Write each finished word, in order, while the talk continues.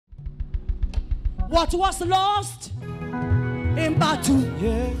What was lost in battle,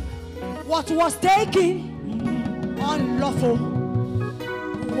 what was taken unlawful,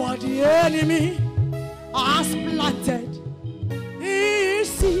 what the enemy has planted, he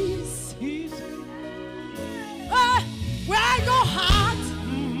sees. Where your heart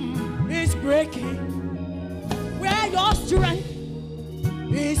is breaking, where your strength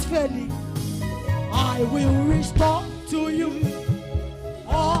is failing, I will restore to you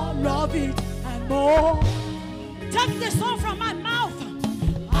all of it and more. Take the song from my mouth.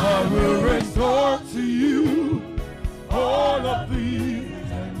 I will restore to you all of these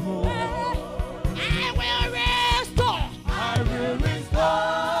and more. I will restore. I will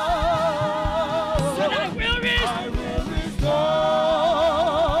restore. Said I will restore. I will restore.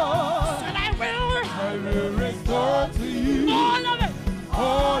 Said I will restore to you all of it.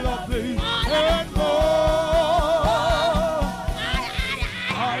 All of these and more.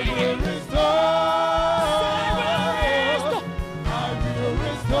 I will restore.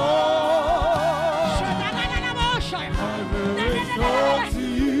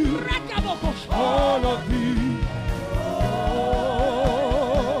 All of thee,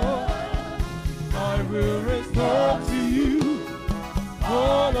 I will restore to you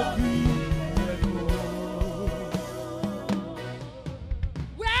all of thee.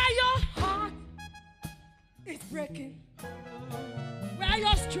 Where your heart is breaking, where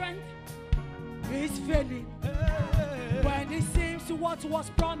your strength is failing, when it seems what was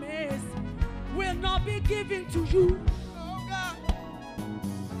promised will not be given to you.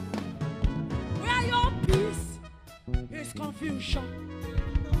 Your peace is confusion,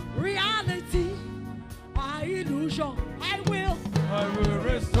 reality, or illusion. I will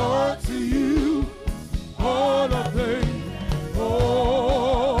restore to you all of them.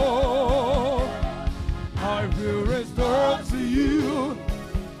 Oh, I will restore to you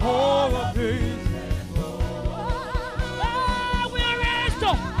all of these. I will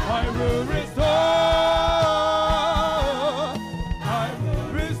restore. I will restore.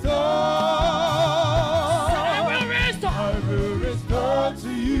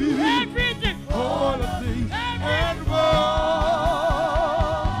 Everything, all of these and more.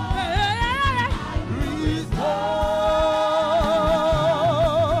 Restore.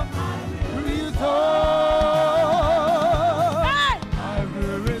 I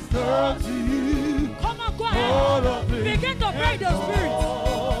will restore to you. Come on, go ahead. All of these. Begin to pray the Spirit.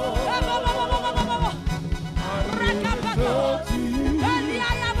 I will restore to you.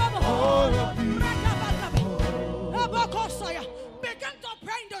 All of these. Begin to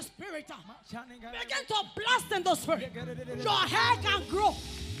pray in the Spirit. Begin to blast in the Spirit. Your hair can grow.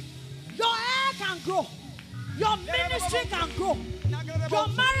 Your hair can grow. Your ministry can grow. Your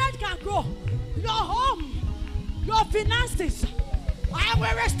marriage can grow. Your home. Your finances. I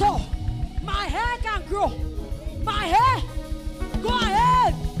will restore. My hair can grow. My hair. Go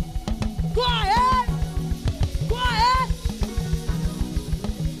ahead. Go ahead. Go ahead.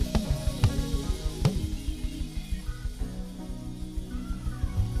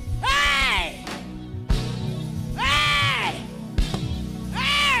 Hey! Hey!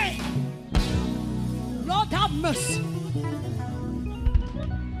 Hey! Lord have mercy.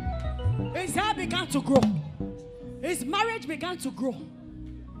 His hair began to grow. His marriage began to grow.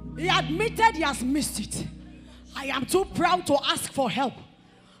 He admitted he has missed it. I am too proud to ask for help.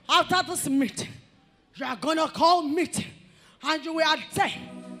 After this meeting, you are going to call meeting and you will say,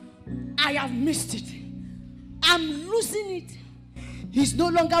 I have missed it. I'm losing it. It's no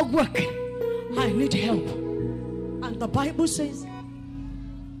longer working. I need help. And the Bible says,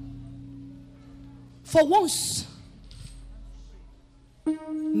 for once,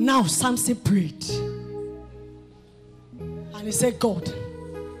 now Samson prayed. And he said, God,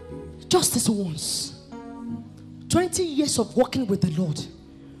 just this once, 20 years of walking with the Lord,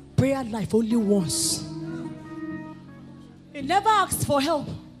 prayer life only once. He never asked for help.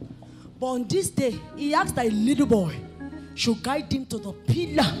 But on this day, he asked that a little boy should guide him to the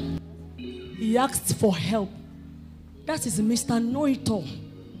pillar. He asked for help. That is Mr. Know-it-all,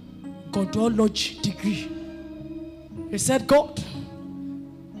 Godology degree. He said, God,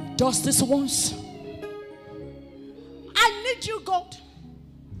 just this once, I need you, God,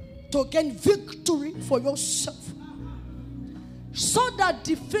 to gain victory for yourself, so that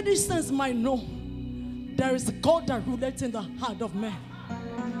the Philistines might know there is a God that ruleth in the heart of man.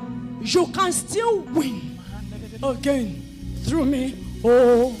 You can still win again through me,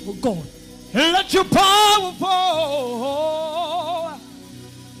 oh God. Let your power fall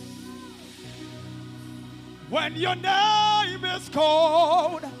when your name is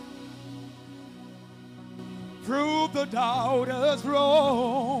called. Prove the doubters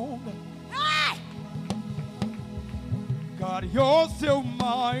wrong. Hey! but you're still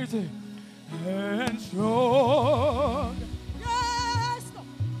mighty and strong. Yes, Lord.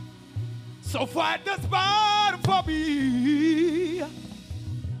 So fight this battle for me. I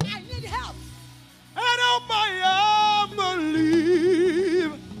need help. And help my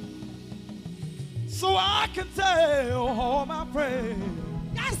unbelief, so I can tell all my friends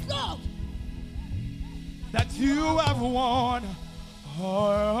Yes, Lord. that you have won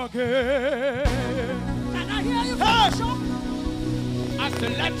again. Can I hear you, Hey! Bishop? I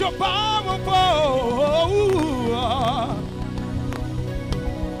said, let your power fall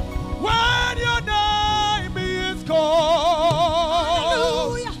when your name is called.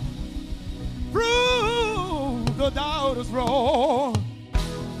 Hallelujah. Prove the doubters wrong.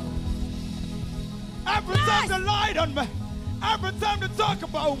 Every time they light on me, every time they talk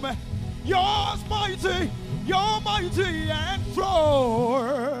about me, you're mighty and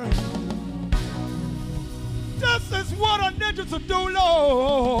strong. This is what I need you to do,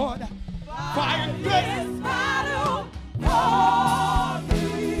 Lord. Fight this battle for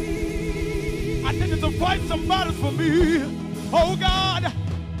me. I need you to fight some battles for me. Oh God.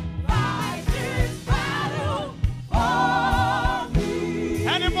 Fight this battle for me.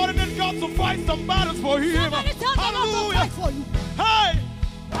 Anybody need God to fight some battles for him? Somebody tell the Lord to fight for you. Hey!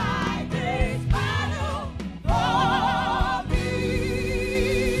 Fight this battle for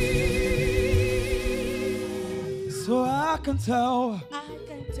me. So I can tell, I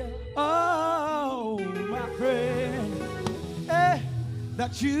can tell. oh, my friend,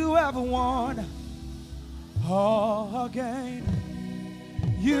 that you have won again.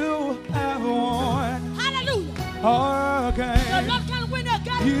 You have won Hallelujah. The again. Lord can win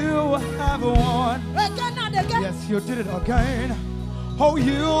again. You have won. Again and again. Yes, you did it again. Oh,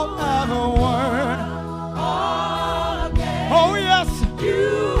 you have won Again. Oh, yes.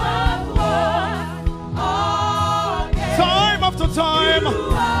 You have won again. Time after time.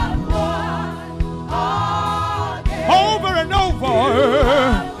 You have won again. Over and over. You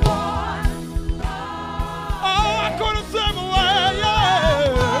have won Oh, I couldn't save away.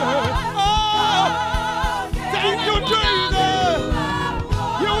 Yeah. Oh, thank you, Jesus.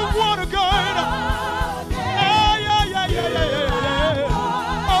 You won again. Oh, yeah.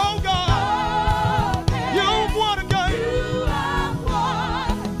 Oh, God. You won again.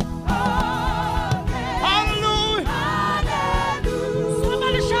 Hallelujah.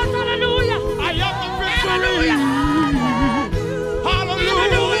 Somebody shout hallelujah. I am the victory.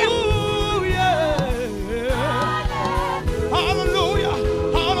 Hallelujah.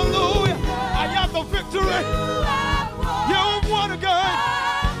 Hallelujah. I am the victory. You won again.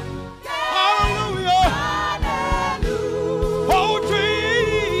 Hallelujah. Oh,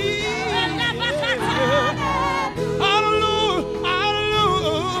 Jesus. Hallelujah.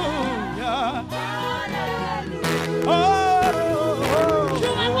 Hallelujah. Oh.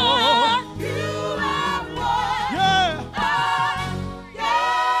 You have won. Yeah.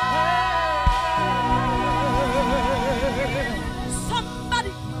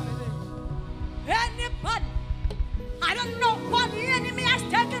 Somebody, anybody, I don't know what the enemy has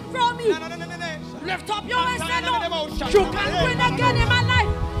taken from you. Lift up your hands and Lord, you can win again in my life.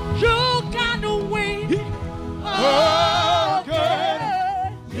 You can win Again.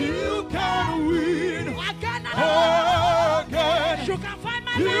 You can win. Again and again. Again. You can find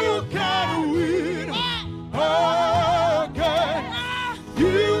my You life. can win. Again. Ah,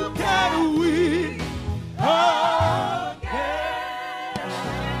 You can win. Again.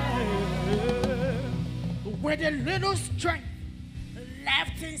 with a little strength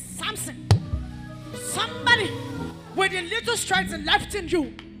left in Samson. Somebody with a little strength left in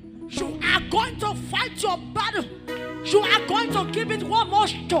you. You are going to fight your battle. You are going to give it one more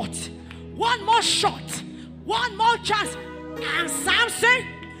shot, one more shot, one more chance. And Samson,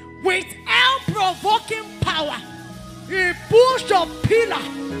 with hell-provoking power, he pushed a pillar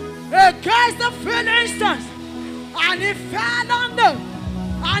against the Philistines, and he fell on them,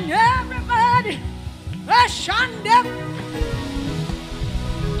 and everybody shunned them.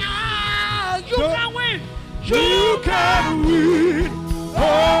 Ah, you can win. You can win.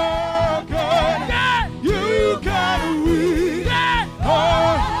 Again. Yeah. You can win. Yeah.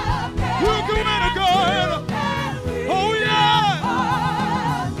 You can win again. Oh, yeah.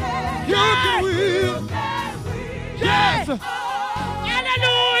 You can win. Yes.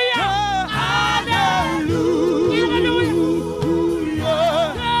 Hallelujah. Hallelujah. Hallelujah.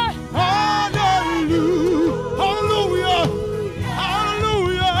 Hallelujah.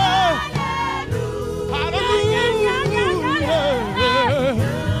 Hallelujah. Hallelujah.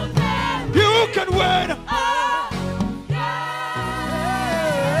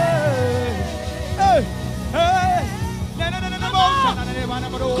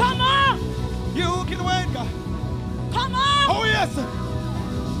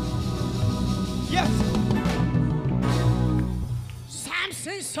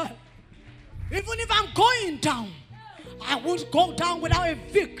 Samson said, even if I'm going down, I won't go down without a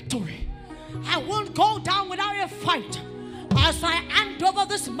victory. I won't go down without a fight. As I hand over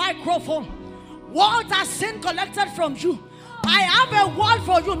this microphone, what has sin collected from you? I have a word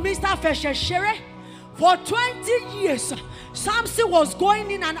for you, Mr. Fesheshere. For 20 years, Samson was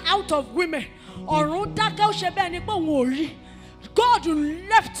going in and out of women. God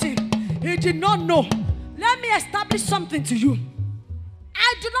left him. He did not know. Let me establish something to you.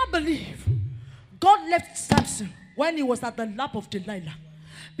 I do not believe God left Samson when he was at the lap of Delilah.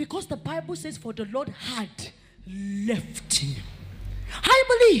 Because the Bible says, for the Lord had left him. I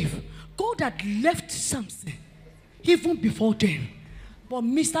believe God had left Samson even before then. But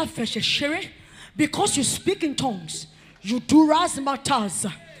Mr. Fesheshere, because you speak in tongues, you do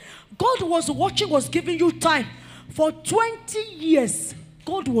razzmatazz. God was watching, was giving you time. For 20 years,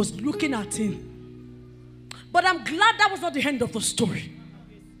 God was looking at him. But I'm glad that was not the end of the story.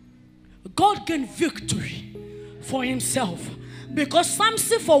 God gained victory for himself. Because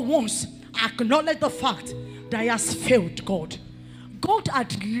Samson for once acknowledged the fact that he has failed God. God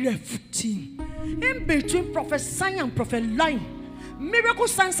had left him. In between prophesying and prophet lying, miracle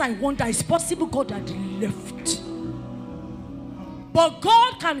signs and wonder is possible. God had left. But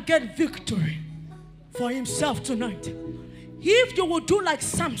God can get victory for himself tonight. If you will do like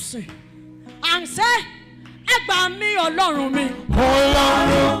Samson and say, Eba mi Ọlọ́run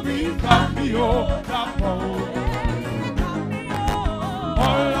mi.